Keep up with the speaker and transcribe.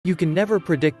You can never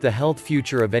predict the health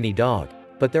future of any dog,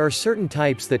 but there are certain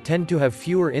types that tend to have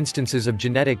fewer instances of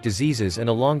genetic diseases and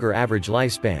a longer average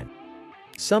lifespan.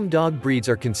 Some dog breeds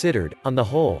are considered, on the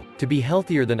whole, to be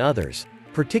healthier than others,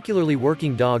 particularly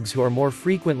working dogs who are more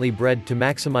frequently bred to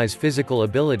maximize physical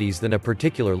abilities than a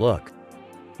particular look.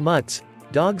 Mutts,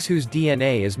 dogs whose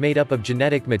DNA is made up of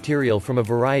genetic material from a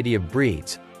variety of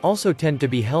breeds, also tend to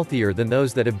be healthier than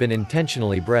those that have been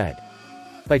intentionally bred.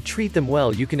 By treat them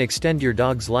well, you can extend your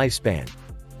dog's lifespan.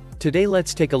 Today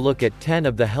let's take a look at 10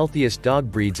 of the healthiest dog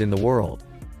breeds in the world.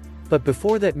 But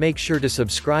before that, make sure to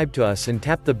subscribe to us and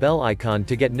tap the bell icon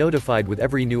to get notified with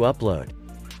every new upload.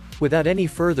 Without any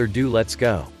further ado, let's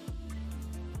go.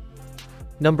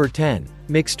 Number 10.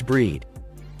 Mixed breed.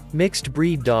 Mixed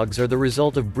breed dogs are the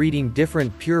result of breeding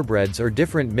different purebreds or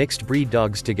different mixed breed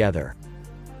dogs together.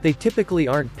 They typically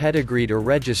aren't pedigreed or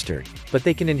registered, but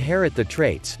they can inherit the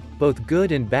traits, both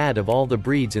good and bad, of all the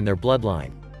breeds in their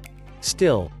bloodline.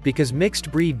 Still, because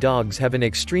mixed breed dogs have an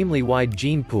extremely wide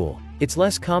gene pool, it's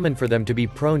less common for them to be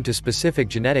prone to specific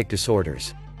genetic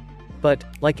disorders. But,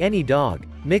 like any dog,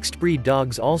 mixed breed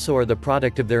dogs also are the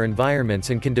product of their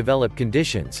environments and can develop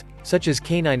conditions, such as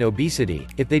canine obesity,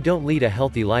 if they don't lead a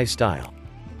healthy lifestyle.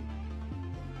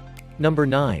 Number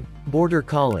 9. Border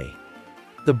Collie.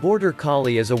 The Border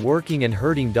Collie is a working and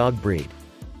herding dog breed.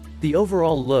 The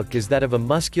overall look is that of a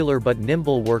muscular but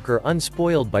nimble worker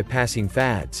unspoiled by passing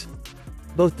fads.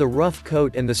 Both the rough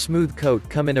coat and the smooth coat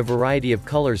come in a variety of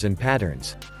colors and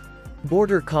patterns.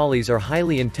 Border Collies are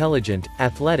highly intelligent,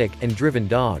 athletic, and driven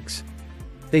dogs.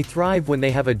 They thrive when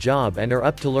they have a job and are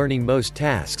up to learning most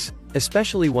tasks,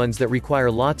 especially ones that require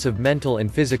lots of mental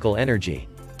and physical energy.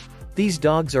 These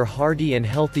dogs are hardy and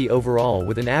healthy overall,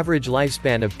 with an average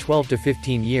lifespan of 12 to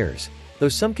 15 years, though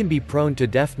some can be prone to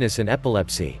deafness and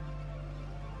epilepsy.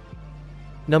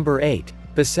 Number 8.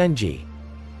 Basenji.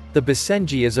 The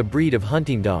Basenji is a breed of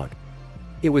hunting dog.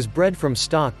 It was bred from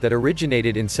stock that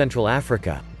originated in Central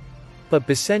Africa. But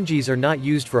Basenjis are not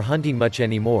used for hunting much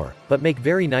anymore, but make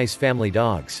very nice family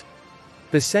dogs.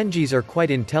 Basenjis are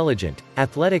quite intelligent,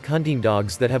 athletic hunting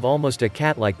dogs that have almost a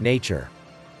cat-like nature.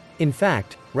 In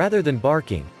fact, rather than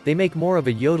barking, they make more of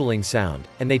a yodeling sound,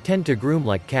 and they tend to groom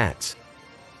like cats.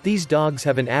 These dogs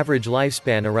have an average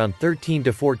lifespan around 13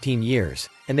 to 14 years,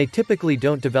 and they typically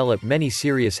don't develop many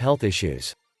serious health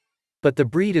issues. But the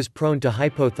breed is prone to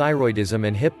hypothyroidism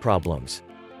and hip problems.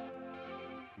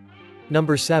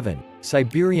 Number 7.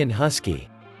 Siberian Husky.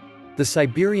 The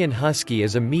Siberian Husky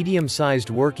is a medium-sized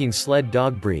working sled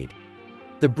dog breed.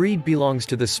 The breed belongs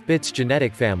to the Spitz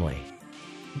genetic family.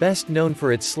 Best known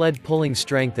for its sled-pulling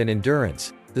strength and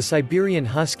endurance, the Siberian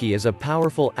Husky is a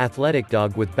powerful, athletic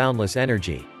dog with boundless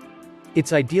energy.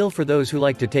 It's ideal for those who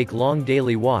like to take long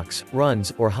daily walks,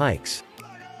 runs, or hikes.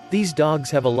 These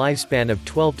dogs have a lifespan of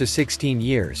 12 to 16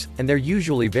 years, and they're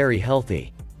usually very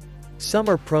healthy. Some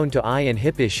are prone to eye and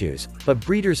hip issues, but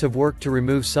breeders have worked to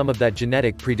remove some of that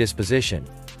genetic predisposition.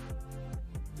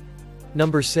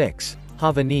 Number 6.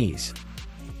 Havanese.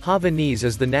 Havanese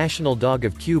is the national dog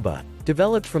of Cuba,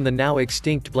 developed from the now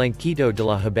extinct Blanquito de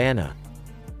la Habana.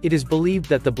 It is believed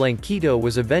that the Blanquito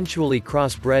was eventually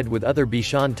crossbred with other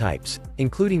Bichon types,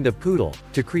 including the Poodle,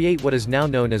 to create what is now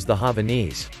known as the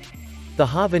Havanese. The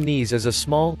Havanese is a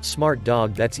small, smart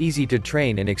dog that's easy to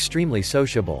train and extremely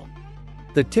sociable.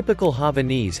 The typical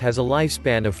Havanese has a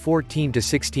lifespan of 14 to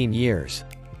 16 years.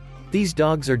 These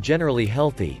dogs are generally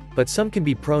healthy, but some can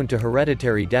be prone to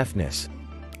hereditary deafness.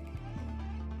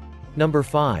 Number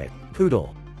 5.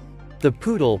 Poodle. The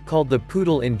Poodle, called the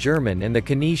Poodle in German and the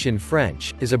Caniche in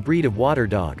French, is a breed of water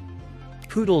dog.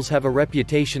 Poodles have a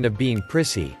reputation of being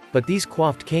prissy, but these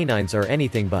coiffed canines are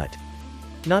anything but.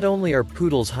 Not only are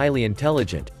poodles highly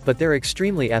intelligent, but they're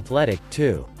extremely athletic,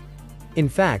 too. In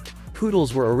fact,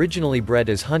 poodles were originally bred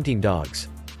as hunting dogs.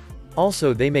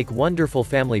 Also, they make wonderful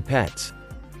family pets.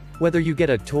 Whether you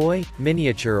get a toy,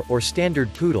 miniature, or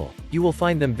standard poodle, you will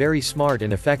find them very smart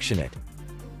and affectionate.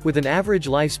 With an average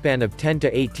lifespan of 10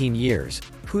 to 18 years,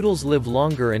 poodles live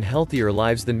longer and healthier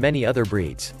lives than many other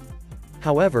breeds.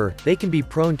 However, they can be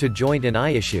prone to joint and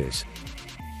eye issues.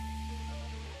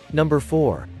 Number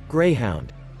 4.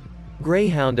 Greyhound.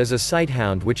 Greyhound is a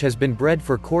sighthound which has been bred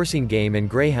for coursing game and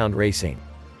greyhound racing.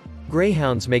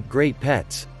 Greyhounds make great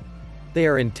pets. They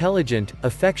are intelligent,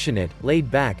 affectionate,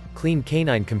 laid-back, clean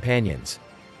canine companions.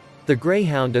 The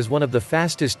Greyhound is one of the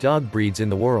fastest dog breeds in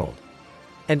the world.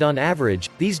 And on average,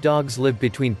 these dogs live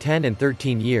between 10 and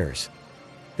 13 years.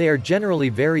 They are generally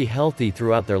very healthy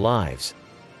throughout their lives.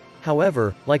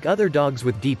 However, like other dogs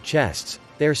with deep chests,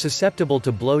 they are susceptible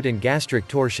to bloat and gastric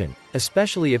torsion,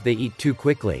 especially if they eat too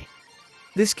quickly.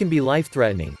 This can be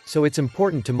life-threatening, so it's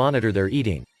important to monitor their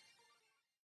eating.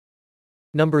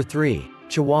 Number 3.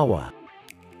 Chihuahua.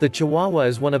 The Chihuahua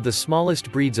is one of the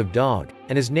smallest breeds of dog,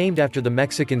 and is named after the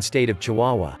Mexican state of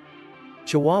Chihuahua.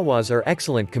 Chihuahuas are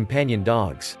excellent companion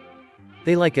dogs.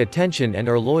 They like attention and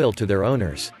are loyal to their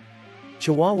owners.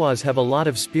 Chihuahuas have a lot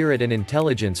of spirit and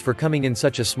intelligence for coming in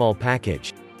such a small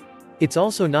package. It's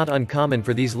also not uncommon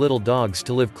for these little dogs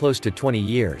to live close to 20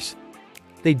 years.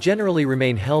 They generally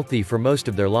remain healthy for most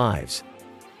of their lives.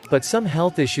 But some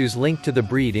health issues linked to the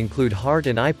breed include heart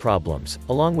and eye problems,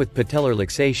 along with patellar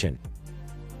luxation.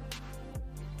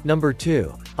 Number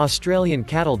 2. Australian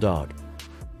Cattle Dog.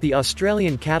 The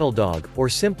Australian Cattle Dog, or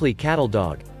simply Cattle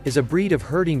Dog, is a breed of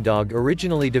herding dog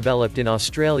originally developed in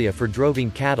Australia for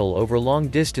droving cattle over long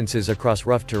distances across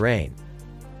rough terrain.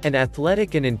 An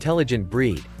athletic and intelligent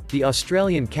breed, the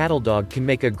Australian Cattle Dog can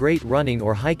make a great running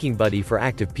or hiking buddy for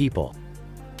active people.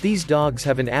 These dogs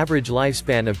have an average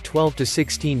lifespan of 12 to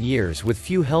 16 years with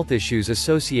few health issues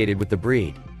associated with the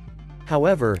breed.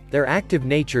 However, their active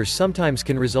nature sometimes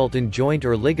can result in joint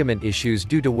or ligament issues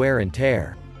due to wear and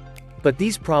tear. But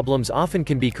these problems often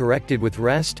can be corrected with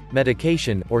rest,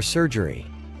 medication, or surgery.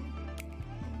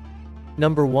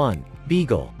 Number 1.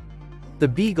 Beagle. The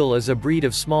Beagle is a breed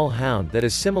of small hound that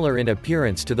is similar in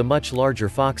appearance to the much larger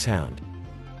foxhound.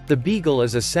 The Beagle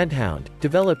is a scent hound,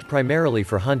 developed primarily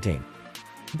for hunting.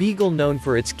 Beagle known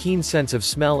for its keen sense of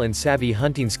smell and savvy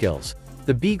hunting skills,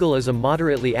 the Beagle is a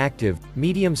moderately active,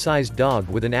 medium-sized dog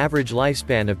with an average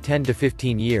lifespan of 10 to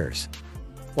 15 years.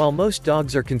 While most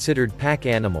dogs are considered pack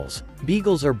animals,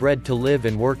 Beagles are bred to live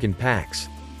and work in packs.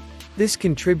 This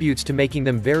contributes to making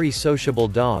them very sociable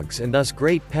dogs and thus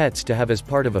great pets to have as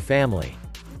part of a family.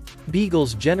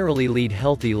 Beagles generally lead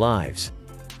healthy lives.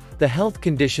 The health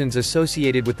conditions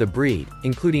associated with the breed,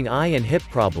 including eye and hip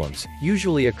problems,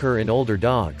 usually occur in older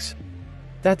dogs.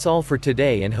 That's all for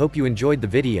today and hope you enjoyed the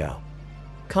video.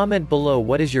 Comment below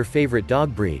what is your favorite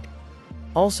dog breed.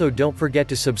 Also don't forget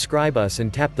to subscribe us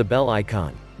and tap the bell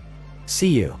icon. See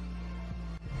you.